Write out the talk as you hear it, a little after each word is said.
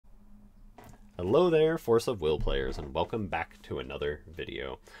Hello there, Force of Will players, and welcome back to another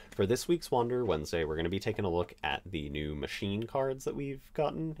video. For this week's Wander Wednesday, we're going to be taking a look at the new machine cards that we've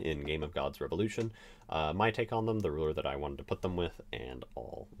gotten in Game of Gods Revolution, my take on them, the ruler that I wanted to put them with, and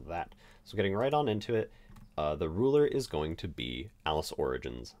all that. So getting right on into it, the ruler is going to be Alice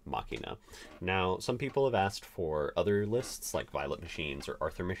Origins Machina. Now, some people have asked for other lists like Violet Machines or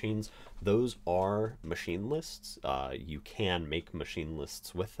Arthur Machines. Those are machine lists. You can make machine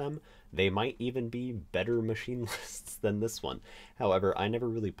lists with them. They might even be better machine lists than this one. However, I never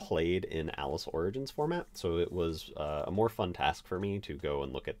really played in Alice Origins format, so it was a more fun task for me to go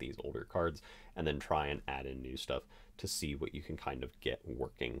and look at these older cards and then try and add in new stuff to see what you can kind of get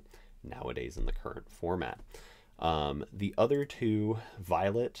working nowadays in the current format. The other two,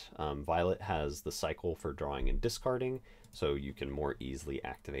 Violet has the cycle for drawing and discarding, so you can more easily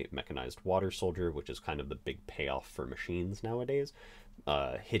activate Mechanized Water Soldier, which is kind of the big payoff for machines nowadays.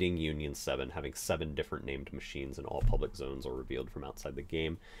 Hitting Union 7, having 7 different named machines in all public zones or revealed from outside the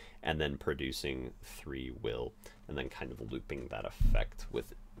game, and then producing 3 will, and then kind of looping that effect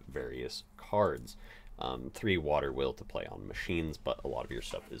with various cards. 3 water will to play on machines, but a lot of your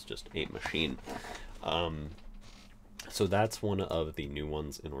stuff is just a machine. So that's one of the new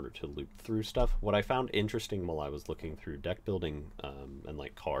ones in order to loop through stuff. What I found interesting while I was looking through deck building and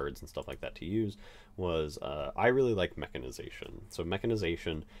like cards and stuff like that to use was I really like mechanization. So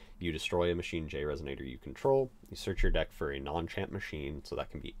mechanization, you destroy a machine J resonator you control, you search your deck for a non-champ machine, so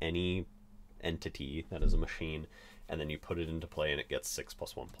that can be any entity that is a machine, and then you put it into play and it gets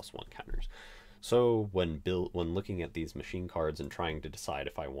 6+1/+1 counters. So when looking at these machine cards and trying to decide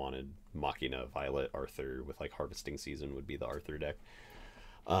if I wanted Machina, Violet, Arthur, with like Harvesting Season would be the Arthur deck,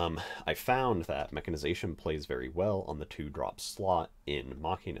 I found that mechanization plays very well on the 2-drop slot in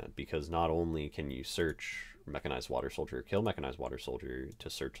Machina, because not only can you search Mechanized Water Soldier, kill Mechanized Water Soldier to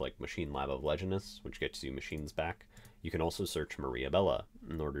search like Machine Lab of Legioness, which gets you machines back. You can also search Maria Bella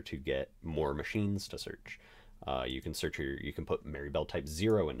in order to get more machines to search. You can put Maribel type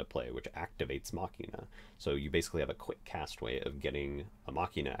 0 into play, which activates Machina. So you basically have a quick cast way of getting a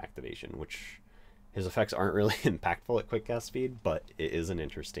Machina activation, which his effects aren't really impactful at quick cast speed, but it is an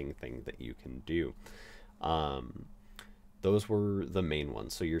interesting thing that you can do. Those were the main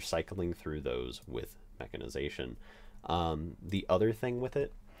ones, so you're cycling through those with mechanization. The other thing with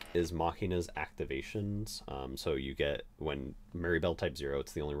it is Machina's activations. So you get, when Maribel type 0,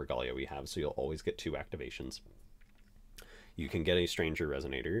 it's the only regalia we have, so you'll always get 2 activations. You can get a Stranger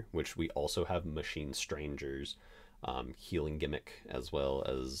Resonator, which we also have Machine Strangers, Healing Gimmick, as well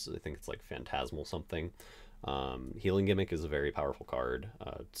as, I think it's like Phantasmal something. Healing Gimmick is a very powerful card.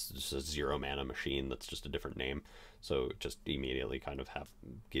 It's just a 0 mana machine that's just a different name, so it just immediately kind of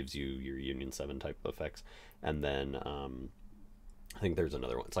gives you your Union 7 type effects. And then I think there's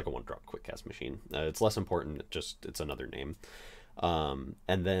another one. It's like a 1-drop quick cast machine. It's less important, it's another name.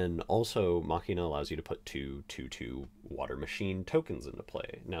 And then also Machina allows you to put 2 2/2 water machine tokens into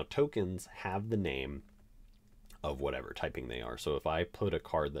play. Now tokens have the name of whatever typing they are. So if I put a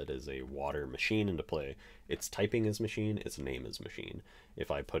card that is a water machine into play, its typing is machine, its name is machine.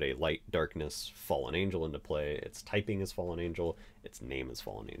 If I put a light darkness fallen angel into play, its typing is fallen angel, its name is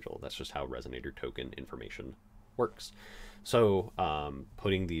fallen angel. That's just how resonator token information works. So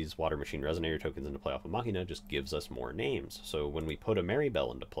putting these water machine resonator tokens into play off of Machina just gives us more names. So when we put a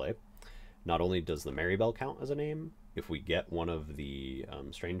Maribel into play, not only does the Maribel count as a name, if we get one of the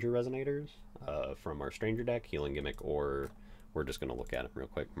Stranger Resonators from our Stranger deck, Healing Gimmick, or we're just going to look at it real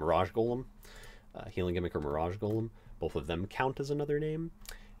quick, Mirage Golem, Healing Gimmick or Mirage Golem, both of them count as another name.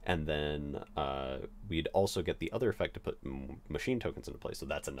 And then we'd also get the other effect to put machine tokens into play, so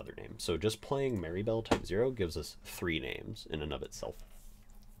that's another name. So just playing Maribel type 0 gives us 3 names in and of itself,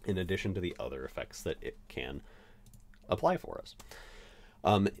 in addition to the other effects that it can apply for us.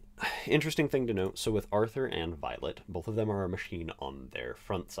 Interesting thing to note, so with Arthur and Violet, both of them are a machine on their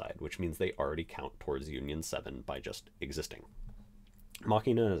front side, which means they already count towards Union 7 by just existing.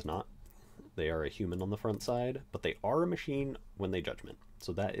 Machina is not. They are a human on the front side, but they are a machine when they judgment.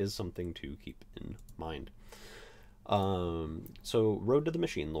 So that is something to keep in mind. So Road to the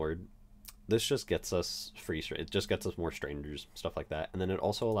Machine Lord, this just gets us it just gets us more strangers, stuff like that. And then it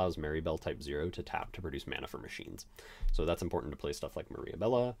also allows Maribel type 0 to tap to produce mana for machines. So that's important to play stuff like Maria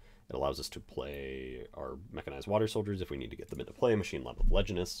Bella. It allows us to play our Mechanized Water Soldiers if we need to get them into play, Machine Lab of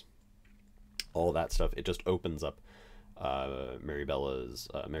Legioness, all that stuff. It just opens up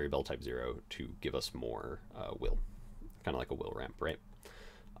Maribel type 0 to give us more will, kind of like a will ramp, right?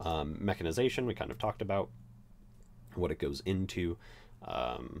 Mechanization, we kind of talked about what it goes into.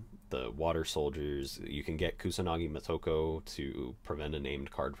 The water soldiers, you can get Kusanagi Motoko to prevent a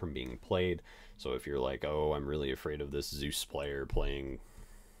named card from being played. So if you're like, oh, I'm really afraid of this Zeus player playing,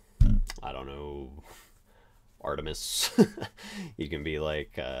 I don't know, Artemis, you can be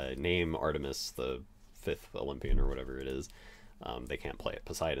like, name Artemis the 5th Olympian or whatever it is. They can't play it.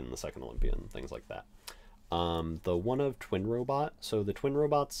 Poseidon, the 2nd Olympian, things like that. The one of Twin Robot. So the Twin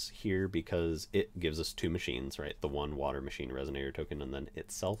Robot's here because it gives us 2 machines, right? The one Water Machine Resonator token and then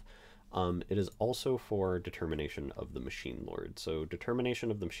itself. It is also for Determination of the Machine Lord. So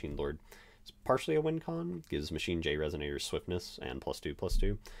Determination of the Machine Lord is partially a win con, gives Machine J Resonator swiftness and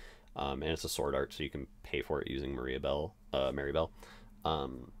 +2/+2. And it's a sword art, so you can pay for it using Mary Bell.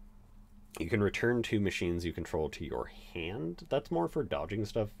 You can return 2 machines you control to your hand. That's more for dodging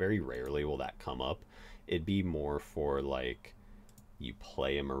stuff. Very rarely will that come up. It'd be more for, like, you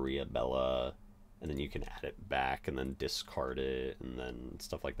play a Maria Bella, and then you can add it back, and then discard it, and then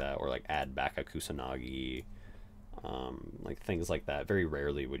stuff like that. Or, like, add back a Kusanagi. Like, things like that. Very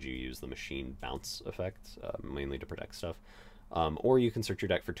rarely would you use the machine bounce effect, mainly to protect stuff. Or you can search your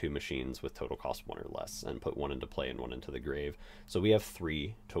deck for 2 machines with total cost 1 or less and put 1 into play and 1 into the grave. So we have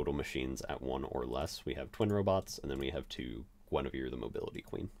 3 total machines at 1 or less. We have Twin Robots, and then we have 2 Guinevere, the Mobility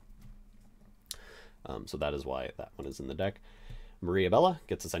Queen. So that is why that one is in the deck. Maria Bella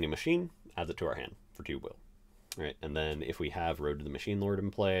gets us any machine, adds it to our hand for 2 will. All right, and then if we have Road to the Machine Lord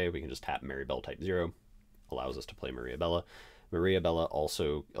in play, we can just tap Mary Bell type 0, allows us to play Maria Bella. Maria Bella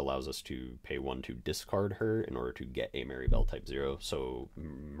also allows us to pay 1 to discard her in order to get a Mary Bell type 0. So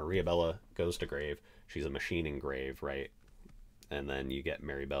Maria Bella goes to grave. She's a machine in grave, right? And then you get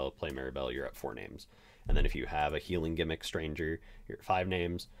Mary Bell, play Mary Bell, you're at 4 names. And then if you have a healing gimmick stranger, you're at 5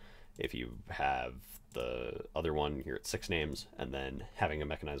 names. If you have the other one, you're at 6 names. And then having a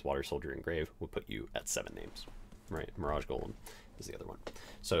mechanized water soldier in grave will put you at 7 names, right? Mirage Golem is the other one.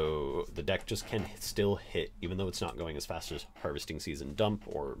 So the deck just can still hit, even though it's not going as fast as Harvesting Season Dump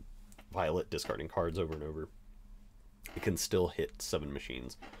or Violet discarding cards over and over. It can still hit 7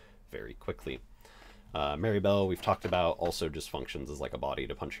 machines very quickly. Mary Bell, we've talked about, also just functions as like a body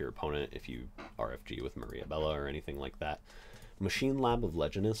to punch your opponent if you RFG with Maria Bella or anything like that. Machine Lab of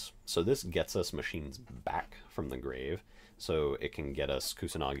Legioness. So this gets us machines back from the grave. So it can get us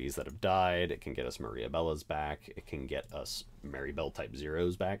Kusanagis that have died. It can get us Maria Bellas back. It can get us Mary Bell type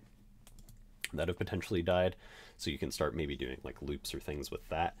 0s back that have potentially died. So you can start maybe doing like loops or things with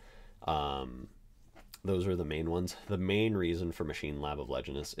that. Those are the main ones. The main reason for Machine Lab of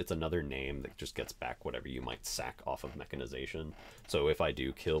Legioness, it's another name that just gets back whatever you might sack off of mechanization. So if I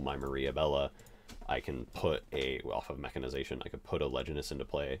do kill my Maria Bella, I can put off of mechanization, I could put a Legioness into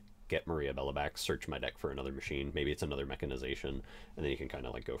play, get Maria Bella back, search my deck for another machine, maybe it's another mechanization, and then you can kind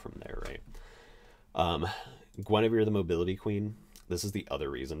of like go from there, right? Guinevere the Mobility Queen, this is the other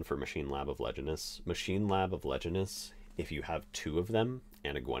reason for Machine Lab of Legioness. Machine Lab of Legioness, if you have 2 of them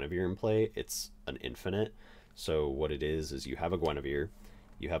and a Guinevere in play, it's an infinite. So what it is you have a Guinevere,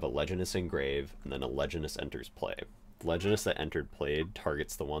 you have a Legioness in grave, and then a Legioness enters play. The Legioness that entered played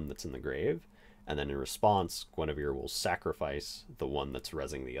targets the one that's in the grave, and then in response, Guinevere will sacrifice the one that's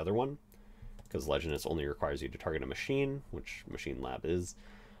rezzing the other one, because Legioness only requires you to target a machine, which Machine Lab is.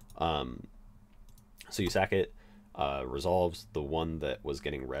 So you sack it, resolves, the one that was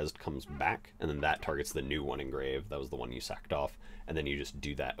getting rezzed comes back, and then that targets the new one in grave. That was the one you sacked off, and then you just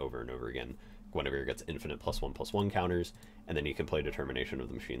do that over and over again. Guinevere gets infinite +1/+1 counters, and then you can play Determination of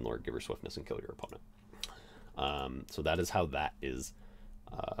the Machine Lord, give her swiftness, and kill your opponent. So that is how that is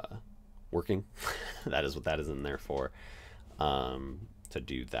working. That is what that is in there for, to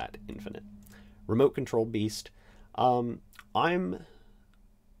do that infinite. Remote Control Beast. I'm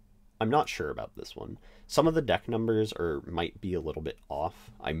not sure about this one. Some of the deck numbers might be a little bit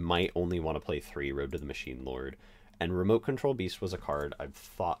off. I might only want to play 3 Road to the Machine Lord. And Remote Control Beast was a card I've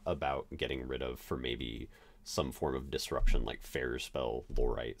thought about getting rid of for maybe some form of disruption, like Fair Spell,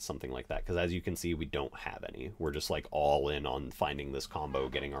 Lorite, something like that. Because as you can see, we don't have any. We're just like all in on finding this combo,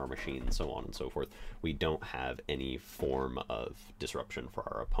 getting our machine, so on and so forth. We don't have any form of disruption for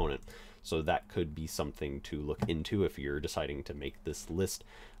our opponent. So that could be something to look into if you're deciding to make this list,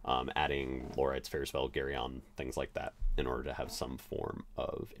 adding Lorites, Fair Spell, Garyon, things like that, in order to have some form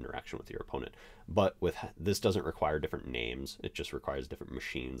of interaction with your opponent. But with this doesn't require different names, it just requires different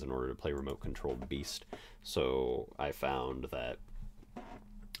machines in order to play Remote Control Beast. So I found that,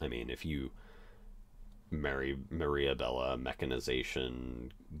 I mean, if you Maria Bella,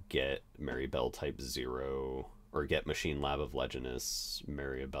 Mechanization, get Mary Bell type 0, or get Machine Lab of Leginus,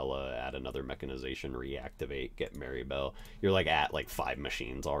 Maribella, add another mechanization, reactivate, get Maribel. You're like at like 5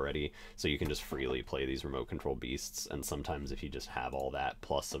 machines already, so you can just freely play these remote control beasts. And sometimes if you just have all that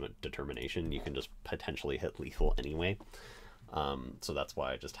plus some determination, you can just potentially hit lethal anyway. So that's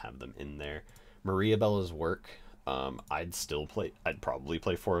why I just have them in there. Mariabella's work, I'd probably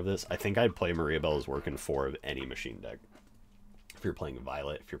play 4 of this. I think I'd play Mariabella's work in 4 of any machine deck. If you're playing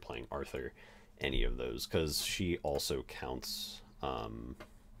Violet, if you're playing Arthur, any of those, because she also counts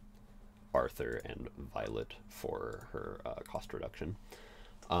Arthur and Violet for her cost reduction.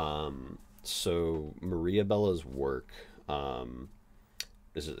 So Mariabella's work,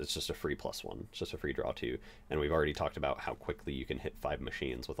 it's just a free +1. It's just a free draw 2. And we've already talked about how quickly you can hit 5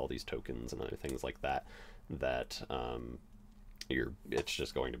 machines with all these tokens and other things like that, it's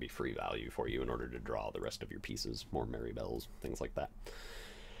just going to be free value for you in order to draw the rest of your pieces, more Maribels, things like that.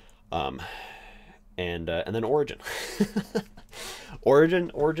 And then Origin.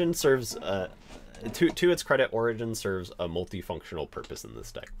 Origin serves, to its credit, Origin serves a multifunctional purpose in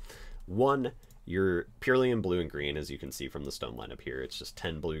this deck. One, you're purely in blue and green, as you can see from the stone lineup here. It's just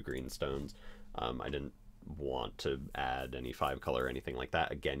 10 blue-green stones. I didn't want to add any 5-color or anything like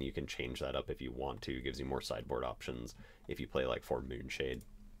that. Again, you can change that up if you want to. It gives you more sideboard options if you play like 4 Moonshade,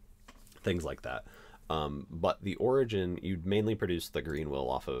 things like that. But the Origin, you'd mainly produce the green will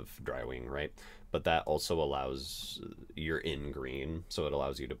off of Drywing, right? But that also allows, you're in green, so it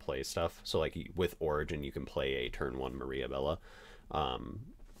allows you to play stuff. So like with Origin, you can play a turn 1 Mariabella,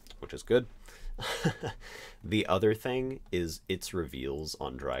 which is good. The other thing is its reveals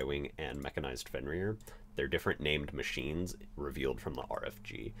on Drywing and Mechanized Fenrir. They're different named machines revealed from the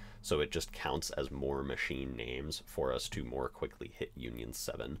RFG, so it just counts as more machine names for us to more quickly hit Union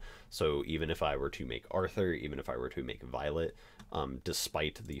 7. So even if I were to make Arthur, even if I were to make Violet,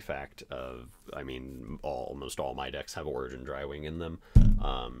 despite the fact of, I mean, almost all my decks have Origin Drywing in them,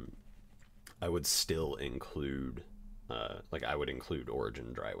 I would still include, I would include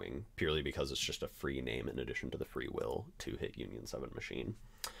Origin Drywing, purely because it's just a free name in addition to the free will to hit Union 7 machine.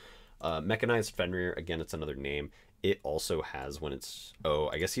 Mechanized Fenrir, again, it's another name. It also has, when it's,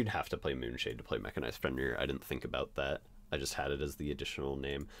 I guess you'd have to play Moonshade to play Mechanized Fenrir. I didn't think about that. I just had it as the additional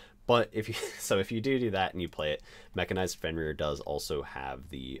name. But if you do that and you play it, Mechanized Fenrir does also have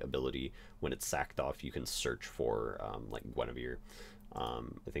the ability, when it's sacked off, you can search for like Guinevere.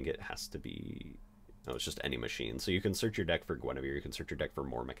 I think it has to be, no, it's just any machine. So you can search your deck for Guinevere, you can search your deck for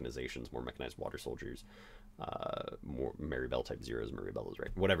more mechanizations, more mechanized water soldiers, more Maribel type zeros, Maribellas, right?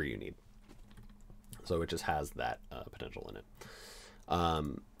 Whatever you need. So it just has that potential in it.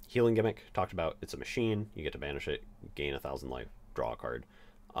 Healing Gimmick, talked about, it's a machine, you get to banish it, gain 1,000 life, draw a card.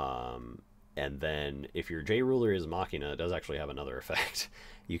 And then if your J ruler is Machina, it does actually have another effect.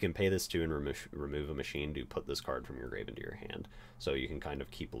 You can pay this 2 and remove a machine to put this card from your grave into your hand. So you can kind of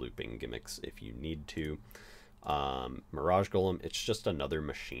keep looping gimmicks if you need to. Mirage Golem, it's just another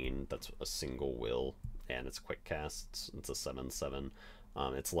machine that's a single will, and it's quick casts. It's a 7/7.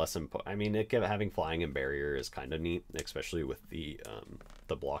 It's less I mean, having flying and barrier is kind of neat, especially with the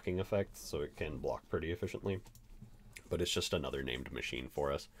blocking effect, so it can block pretty efficiently. But it's just another named machine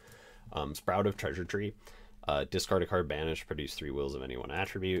for us. Sprout of Treasure Tree, discard a card, banish, produce 3 wills of any one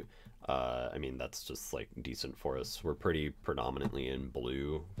attribute. I mean, that's just like decent for us. We're pretty predominantly in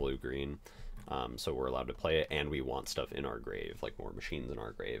blue-green, so we're allowed to play it, and we want stuff in our grave, like more machines in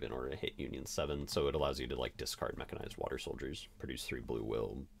our grave in order to hit Union 7. So it allows you to like discard mechanized water soldiers, produce 3 blue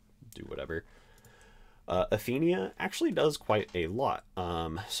will, do whatever. Athenia actually does quite a lot.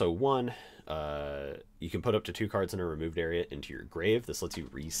 So one, you can put up to 2 cards in a removed area into your grave. This lets you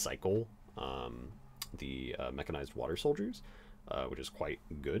recycle the mechanized water soldiers, which is quite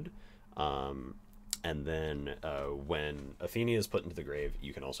good. And then when Athenia is put into the grave,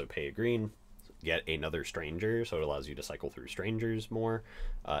 you can also pay a green, get another stranger, so it allows you to cycle through strangers more.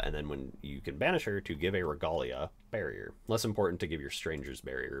 And then when you can banish her to give a regalia barrier. Less important to give your strangers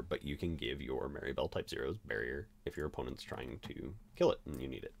barrier, but you can give your Maribel type zeros barrier if your opponent's trying to kill it and you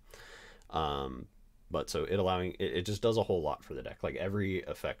need it. But so it just does a whole lot for the deck. Like every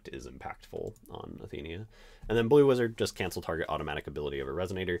effect is impactful on Athenia. And then Blue Wizard, just cancel target automatic ability of a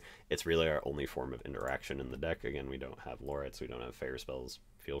resonator. It's really our only form of interaction in the deck. Again, we don't have Lorettes, we don't have Fair spells.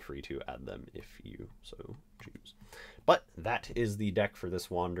 Feel free to add them if you so choose. But that is the deck for this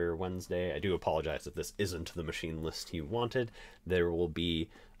Wander Wednesday. I do apologize if this isn't the machine list you wanted. There will be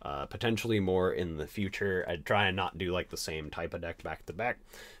potentially more in the future. I'd try and not do like the same type of deck back to back.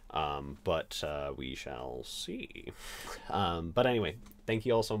 But we shall see. But anyway, thank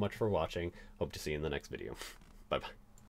you all so much for watching. Hope to see you in the next video. Bye bye.